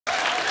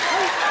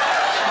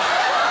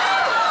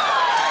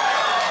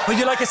Would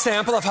you like a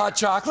sample of hot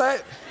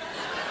chocolate?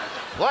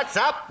 What's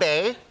up,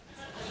 babe?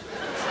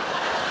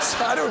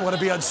 I don't want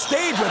to be on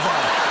stage with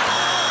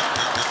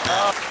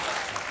that.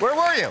 Where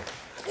were you?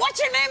 What's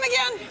your name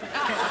again?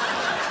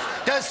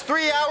 Does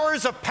 3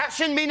 hours of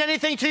passion mean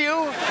anything to you?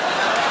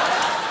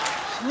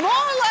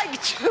 More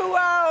like 2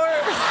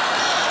 hours.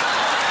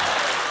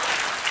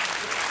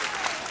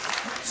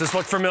 Does this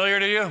look familiar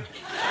to you?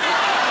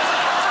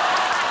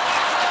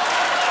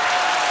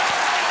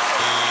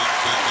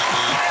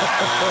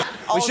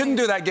 We shouldn't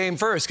do that game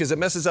first, because it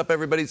messes up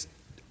everybody's...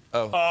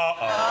 Oh.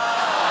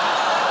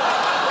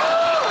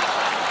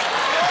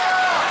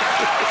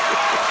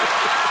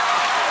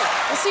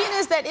 The scene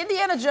is that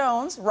Indiana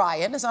Jones,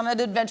 Ryan, is on an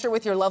adventure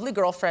with your lovely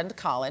girlfriend,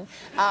 Colin.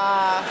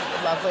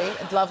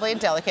 Lovely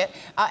and delicate.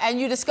 And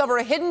you discover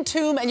a hidden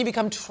tomb and you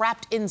become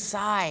trapped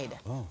inside.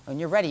 Oh. When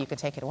you're ready, you can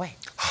take it away.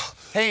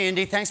 Hey,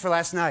 Indy, thanks for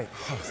last night.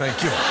 Oh,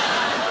 thank you.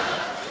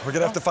 We're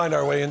gonna have to find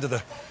our way into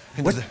the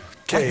cave. What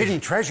hidden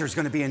treasure is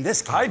gonna be in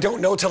this cave? I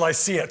don't know till I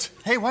see it.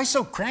 Hey, why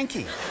so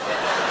cranky?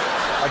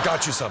 I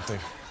got you something.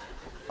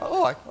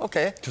 Oh,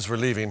 okay. Because we're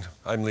leaving.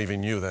 I'm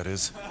leaving you, that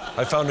is.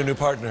 I found a new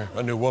partner,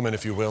 a new woman,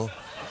 if you will.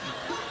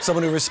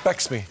 Someone who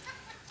respects me.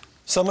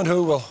 Someone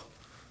who will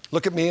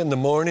look at me in the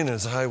morning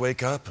as I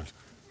wake up and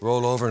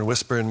roll over and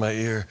whisper in my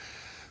ear,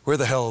 "Where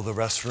the hell are the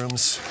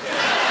restrooms?"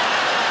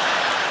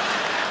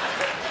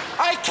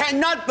 I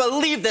cannot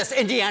believe this,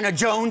 Indiana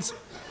Jones.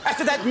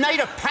 After that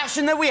night of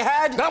passion that we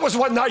had. That was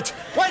one night.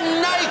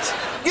 One night?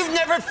 You've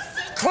never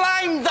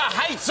climbed the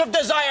heights of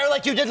desire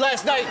like you did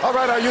last night. All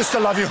right, I used to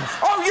love you.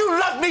 Oh, you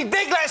loved me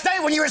big last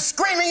night when you were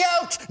screaming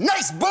out,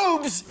 "Nice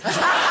boobs!"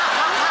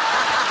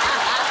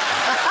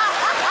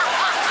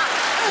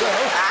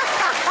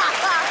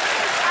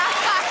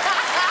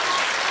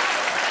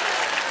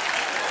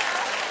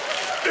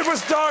 It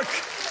was dark.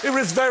 It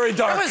was very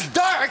dark. It was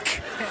dark?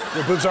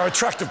 Your boobs are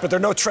attractive, but they're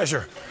no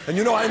treasure. And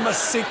you know I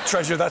must seek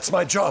treasure. That's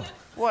my job.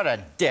 What a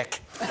dick.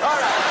 All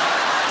right.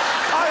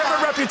 I have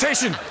a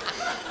reputation.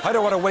 I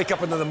don't want to wake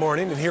up in the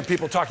morning and hear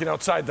people talking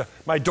outside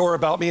my door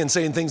about me and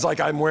saying things like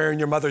I'm wearing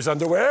your mother's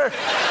underwear.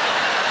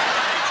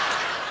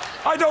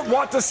 I don't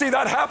want to see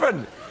that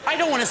happen. I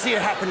don't want to see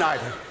it happen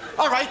either.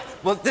 All right,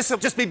 well, this will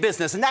just be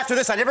business, and after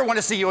this, I never want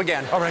to see you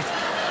again. All right.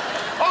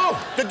 Oh,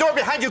 the door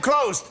behind you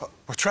closed.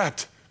 We're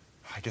trapped.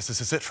 I guess this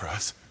is it for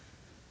us.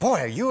 Boy,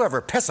 are you ever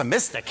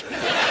pessimistic.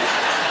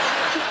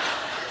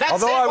 That's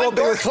Although it, I one won't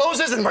be door with...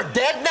 closes and we're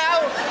dead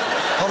now?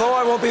 Although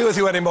I won't be with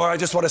you anymore, I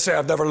just want to say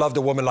I've never loved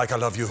a woman like I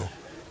love you.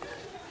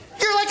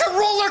 You're like a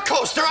roller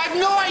coaster. I have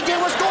no idea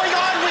what's going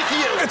on with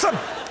you. It's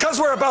because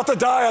we're about to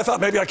die, I thought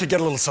maybe I could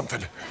get a little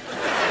something.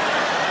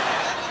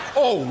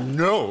 Oh,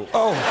 no.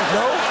 Oh,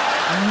 no?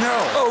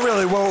 No. Oh,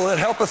 really? Well, will it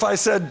help if I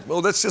said,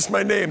 well, that's just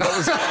my name? That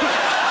was...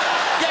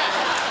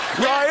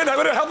 Ryan,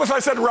 would it help if I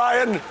said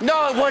Ryan?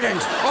 No, it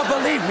wouldn't. Oh,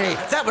 believe me,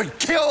 that would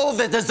kill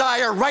the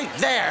desire right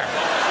there.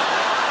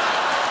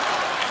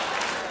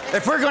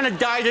 If we're gonna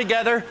die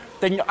together,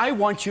 then I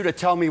want you to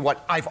tell me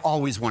what I've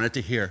always wanted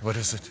to hear. What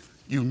is it?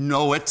 You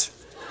know it.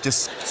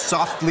 Just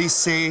softly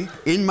say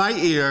in my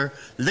ear,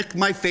 lick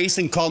my face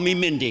and call me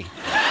Mindy.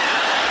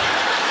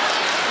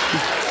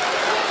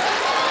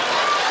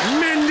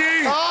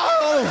 Mindy!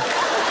 Oh!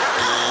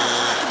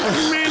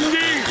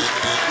 Mindy!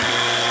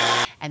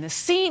 And the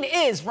scene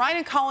is Ryan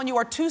and Colin, you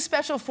are two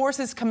Special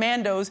Forces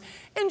commandos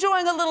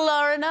enjoying a little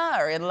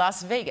R&R in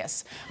Las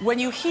Vegas when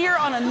you hear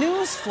on a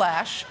news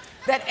flash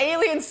that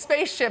alien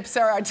spaceships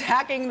are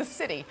attacking the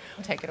city.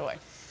 Take it away.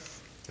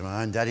 Come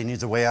on, Daddy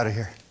needs a way out of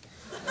here.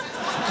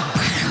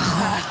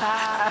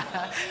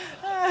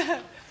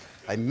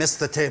 I missed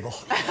the table.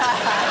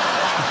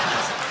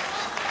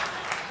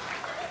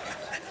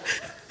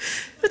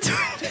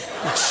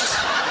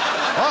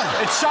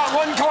 It shot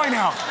one coin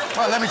out.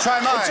 Well, let me try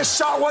mine. It just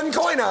shot one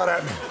coin out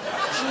at me.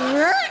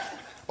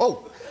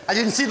 Oh, I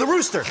didn't see the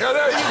rooster. Yeah,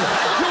 there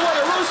you want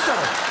a rooster.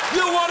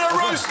 You want a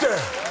rooster.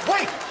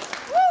 Wait!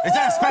 Is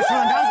that a special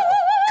announcement?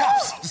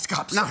 Cops. It's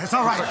cops. No, it's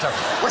all right.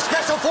 We're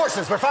Special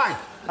Forces. We're fine.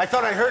 I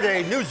thought I heard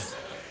a news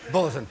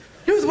bulletin.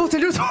 News bulletin.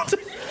 You're right.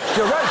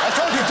 I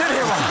told you, did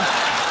hear one.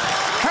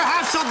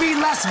 Perhaps I'll be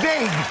less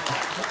vague.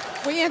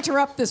 We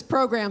interrupt this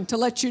program to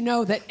let you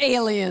know that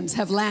aliens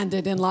have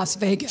landed in Las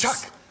Vegas.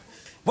 Chuck,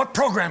 what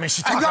program is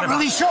she talking about? I'm not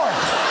really sure.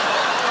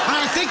 But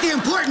I think the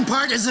important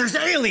part is there's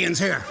aliens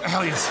here.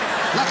 Aliens.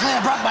 Luckily,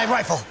 I brought my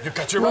rifle. You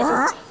got your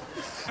rifle?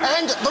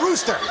 And the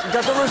rooster. You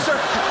got the rooster?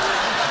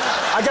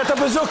 I got the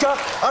bazooka.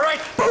 All right.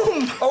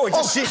 Boom. Oh, it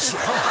just... shit.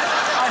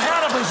 I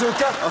had a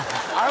bazooka.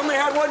 I only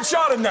had one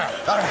shot in that.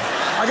 All right.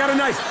 I got a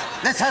knife.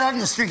 Let's head out in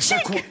the street.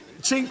 Chink.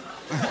 Chink.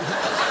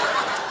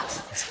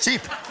 It's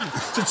cheap.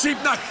 It's a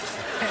cheap knife.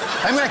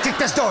 I'm gonna kick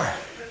this door.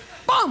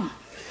 Boom!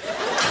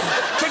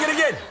 Kick it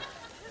again.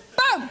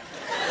 Boom!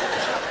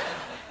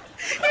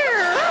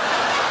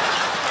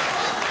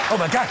 Oh,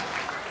 my God.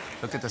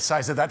 Look at the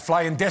size of that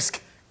flying disc.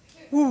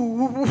 Woo,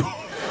 woo, woo, woo.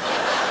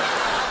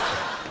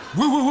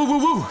 Woo, woo, woo, woo,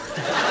 woo.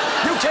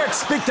 You can't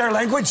speak their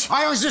language.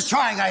 I was just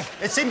trying.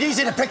 It seemed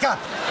easy to pick up.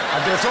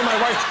 I'm gonna throw my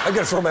wife. I'm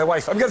gonna throw my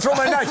wife. I'm gonna throw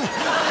my knife.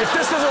 If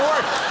this doesn't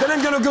work, then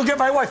I'm gonna go get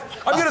my wife.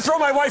 I'm gonna throw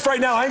my wife right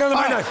now. Hang on to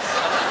my knife.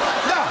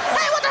 No.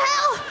 Hey, what the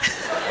hell?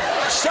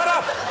 Shut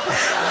up.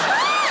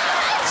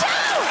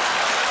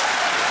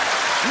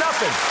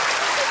 Nothing.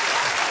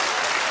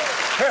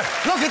 Here.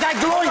 Look at that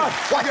glowing.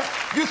 What?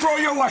 You throw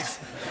your wife.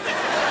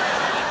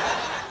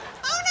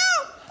 Oh,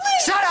 no,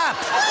 please. Shut up.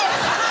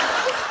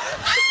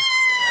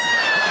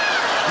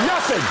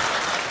 Nothing.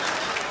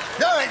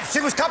 No,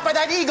 she was caught by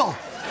that eagle.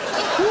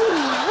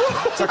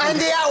 And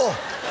the owl.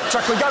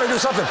 Chuck, we gotta do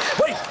something.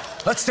 Wait,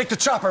 let's take the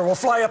chopper. We'll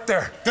fly up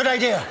there. Good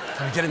idea.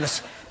 Can I get in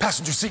this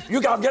passenger seat?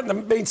 Get in the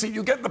main seat.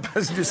 You get in the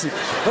passenger seat.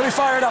 Let me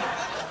fire it up.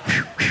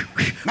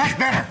 That's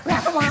better.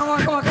 Come on.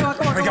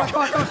 Here we go.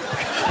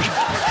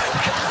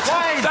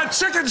 Why? That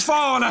chicken's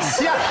following us.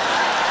 Yeah.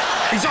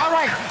 He's all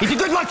right. He's a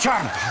good luck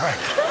charm. All right.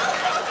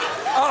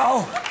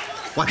 Uh-oh.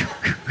 What?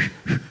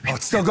 Oh,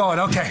 it's still going.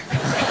 Okay.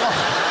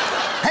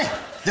 Hey,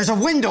 there's a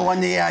window on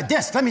the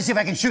disc. Let me see if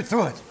I can shoot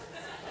through it.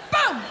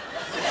 Boom!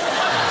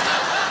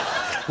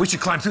 We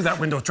should climb through that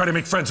window, try to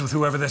make friends with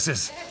whoever this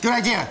is. Good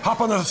idea. Hop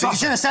on the You sofa.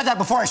 should have said that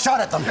before I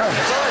shot at them. Yeah,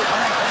 it's all right. All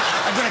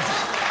right. I'm gonna...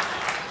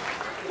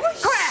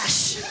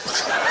 Crash!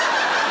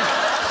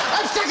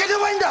 I'm stuck in the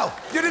window.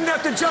 You didn't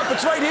have to jump.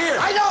 It's right here.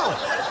 I know.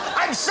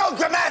 I'm so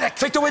dramatic.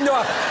 Take the window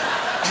up.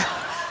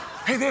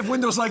 Hey, they have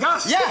windows like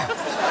us. Yeah.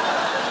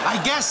 I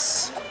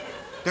guess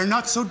they're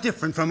not so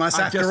different from us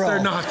I after guess all.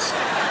 they're not.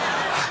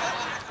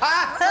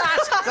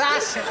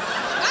 Glass.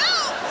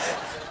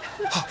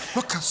 Oh,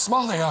 look how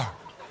small they are.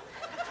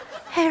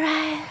 Hey,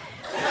 Ryan.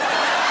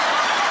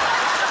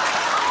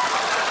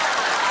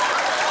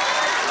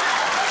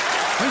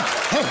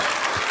 Hey,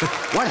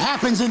 what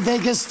happens in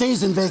Vegas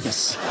stays in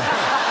Vegas.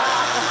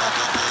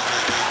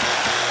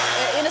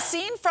 In a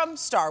scene from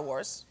Star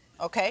Wars,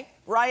 okay?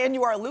 Ryan,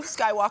 you are Luke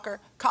Skywalker.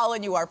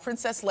 Colin, you are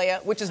Princess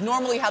Leia, which is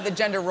normally how the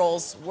gender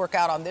roles work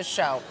out on this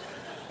show.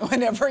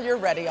 Whenever you're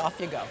ready, off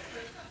you go.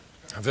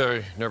 I'm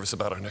very nervous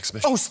about our next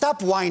mission. Oh,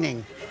 stop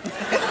whining.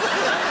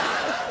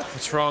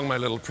 What's wrong, my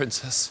little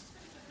princess?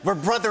 We're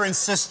brother and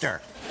sister.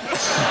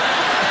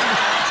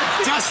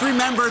 Just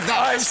remember that.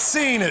 I've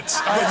seen it.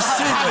 I've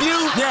seen it. Have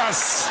you?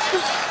 Yes.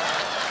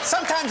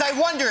 Sometimes I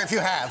wonder if you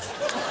have.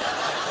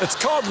 It's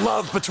called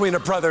love between a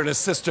brother and a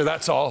sister,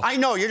 that's all. I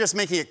know, you're just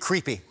making it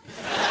creepy.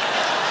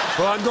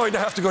 Well, I'm going to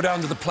have to go down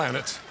to the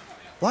planet.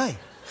 Why?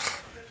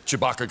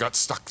 Chewbacca got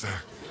stuck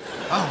there.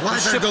 Oh, well, I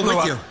The better ship go blew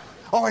with up. you.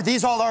 Oh, are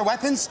these all our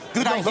weapons?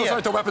 Good No, idea. those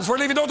aren't the weapons. We're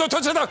leaving. No, don't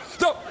touch it. No.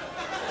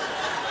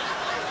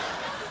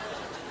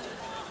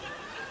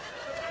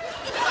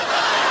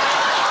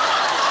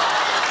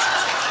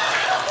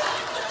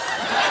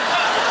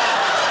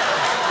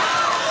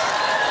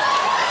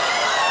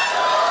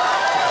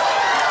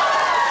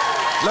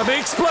 Let me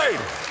explain.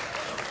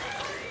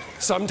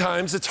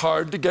 Sometimes it's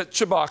hard to get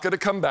Chewbacca to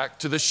come back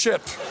to the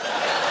ship.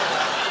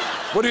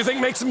 What do you think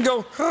makes him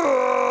go?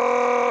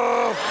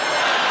 Oh.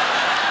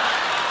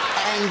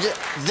 And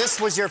this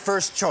was your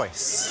first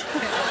choice.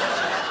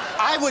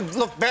 I would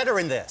look better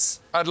in this.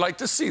 I'd like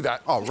to see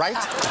that. All right.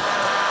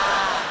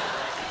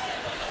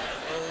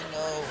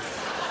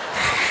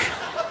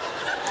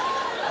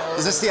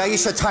 Is this the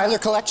Aisha Tyler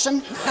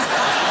collection?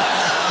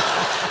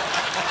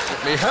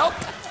 Let me help.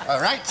 All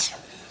right.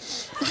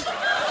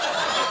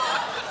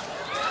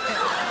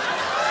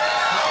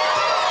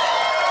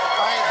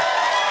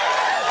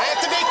 I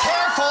have to be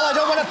careful. I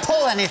don't want to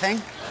pull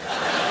anything.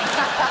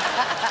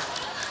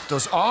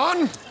 Goes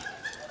on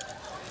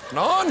and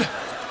on.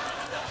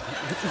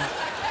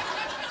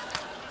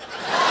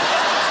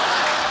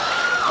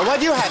 Why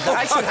do you have that?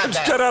 I should have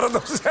that. Get out of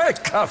those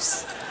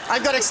handcuffs.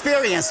 I've got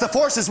experience. The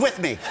Force is with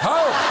me.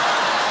 Oh.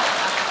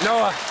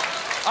 No,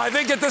 I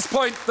think at this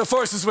point, the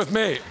Force is with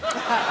me.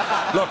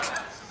 Look,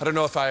 I don't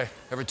know if I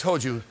ever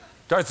told you,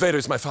 Darth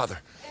Vader's my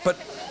father, but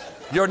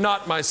you're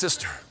not my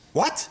sister.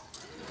 What?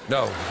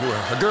 No, you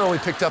were a girl we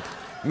picked up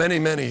many,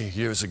 many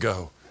years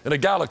ago in a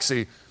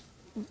galaxy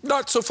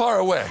not so far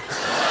away.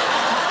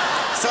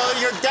 So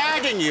your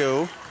dad and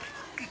you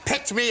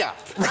picked me up.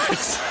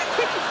 Right.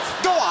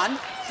 Go on.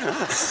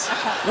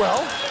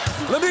 Well,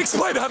 let me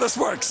explain how this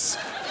works.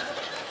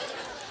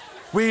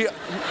 We...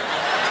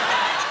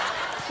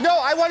 No,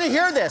 I want to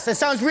hear this. It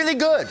sounds really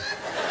good.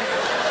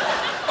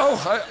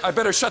 Oh, I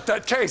better shut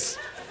that case.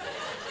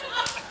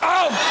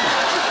 Oh!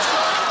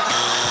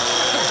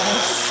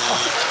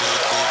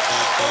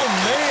 Oh,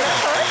 man.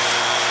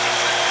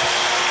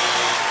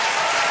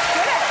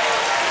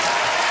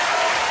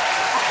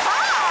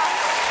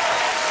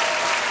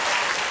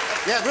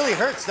 Yeah, it really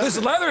hurts. There's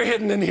leather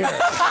hidden in here.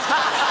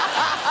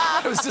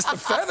 It was just a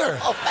feather.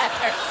 Oh,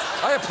 feathers.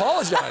 I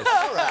apologize.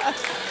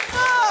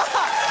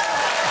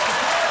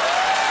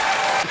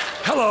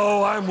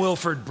 Hello, I'm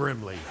Wilford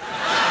Brimley. You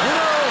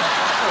know,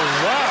 oh,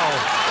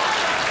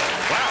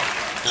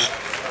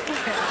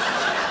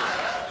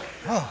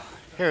 wow. Oh,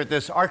 here at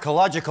this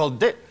archaeological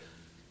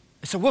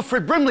it's a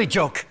Wilford Brimley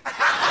joke.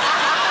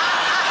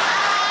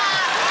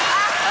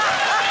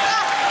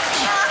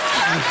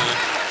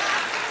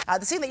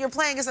 The scene that you're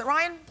playing is that,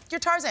 Ryan, you're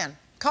Tarzan.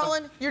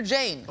 Colin, you're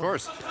Jane. Of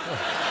course.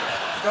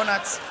 Go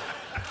nuts.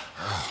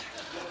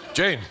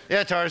 Jane.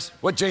 Yeah, Tars.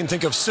 What Jane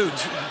think of suit?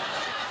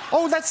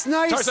 Oh, that's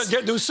nice. Tarzan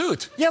get new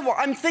suit. Yeah, well,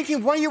 I'm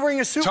thinking, why are you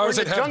wearing a suit?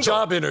 Tarzan in the have jungle?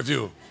 job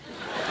interview.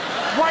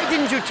 Why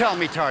didn't you tell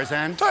me,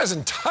 Tarzan?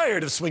 Tarzan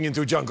tired of swinging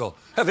through jungle.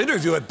 Have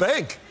interview at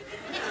bank.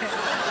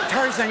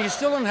 Tarzan, you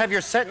still don't have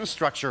your sentence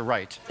structure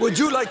right. Would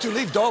you like to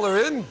leave dollar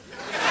in?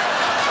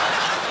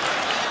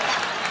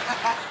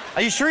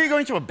 Are you sure you're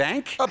going to a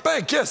bank? A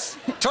bank, yes.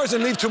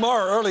 Tarzan leave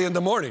tomorrow early in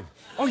the morning.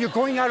 Oh, you're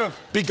going out of...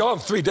 Be gone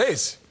 3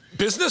 days.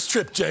 Business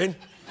trip, Jane.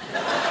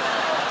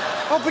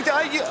 Oh, but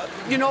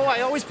you know,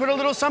 I always put a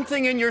little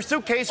something in your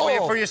suitcase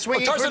for your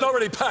swinging. Tarzan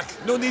already packed.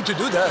 No need to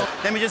do that.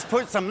 Let me just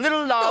put some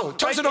little love. No,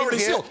 Tarzan right already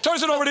here. sealed.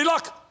 Tarzan already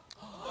locked.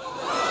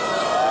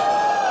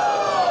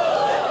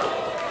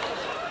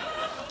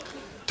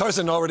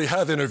 Tarzan already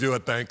have interview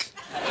at bank.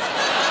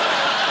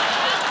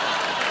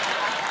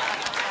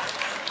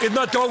 It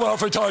not go well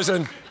for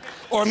Tarzan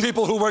or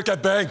people who work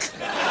at bank.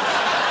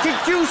 Did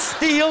you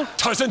steal?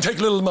 Tarzan take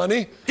little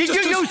money. Did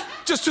you use...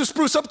 Just to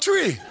spruce up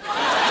tree.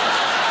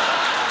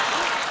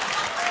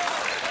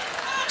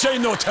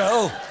 Jane no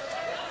tell.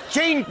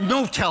 Jane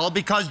no tell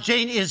because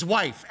Jane is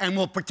wife and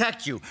will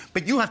protect you.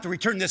 But you have to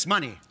return this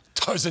money.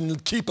 Tarzan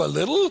keep a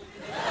little?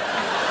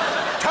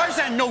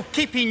 Tarzan no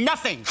keeping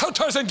nothing. How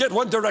Tarzan get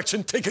One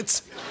Direction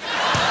tickets?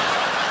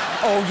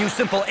 Oh, you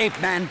simple ape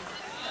man.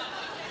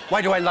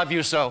 Why do I love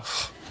you so?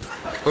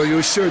 Are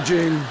you sure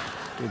Jane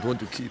don't want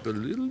to keep a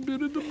little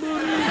bit of the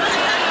money?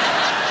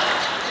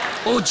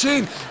 Oh,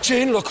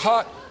 Jane look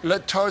hot.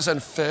 Let Tarzan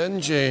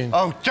fan Jane.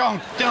 Oh,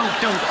 don't.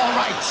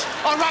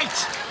 All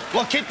right.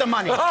 We'll keep the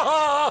money.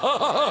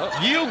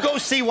 You go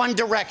see One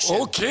Direction.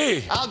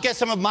 Okay. I'll get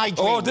some of my dreams.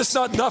 Oh, this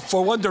not enough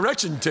for One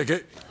Direction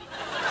ticket.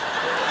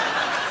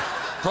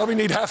 Probably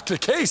need half the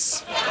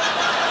case.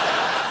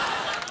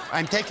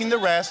 I'm taking the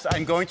rest.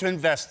 I'm going to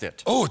invest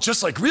it. Oh,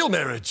 just like real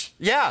marriage.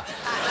 Yeah.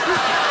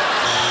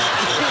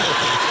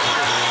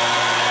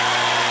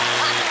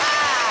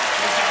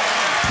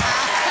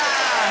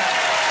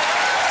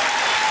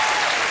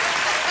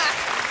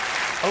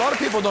 A lot of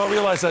people don't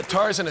realize that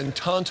Tarzan and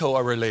Tonto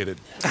are related.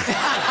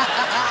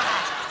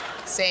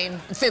 Same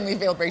thinly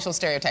veiled racial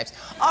stereotypes.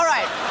 All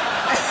right.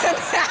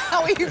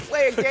 Now we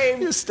play a game.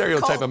 You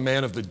stereotype called... a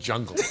man of the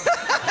jungle.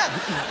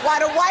 Why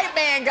the white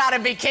man gotta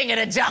be king of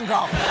the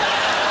jungle?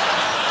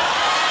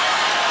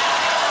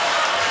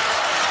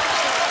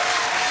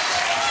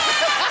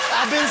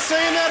 I've been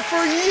saying that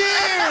for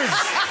years.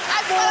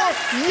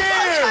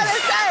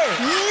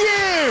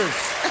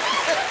 Years.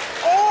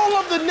 All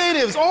of the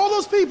natives, all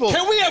those people.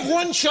 Can we have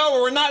one show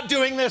where we're not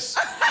doing this?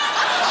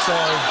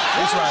 Sorry,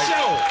 he's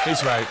right.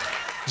 He's right.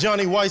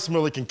 Johnny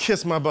Weissmuller can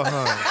kiss my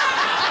behind.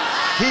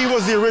 He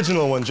was the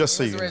original one, just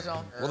so you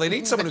know. Well, they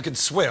need someone who can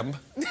swim.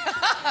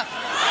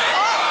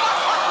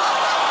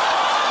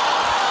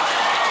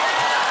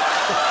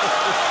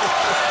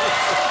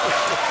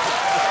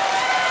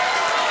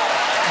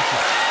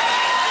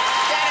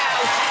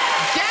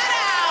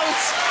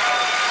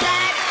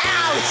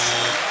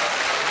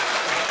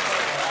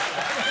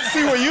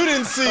 See, what you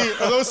didn't see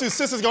are those two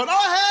sisters going,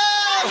 oh,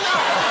 hell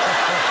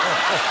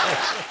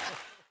no!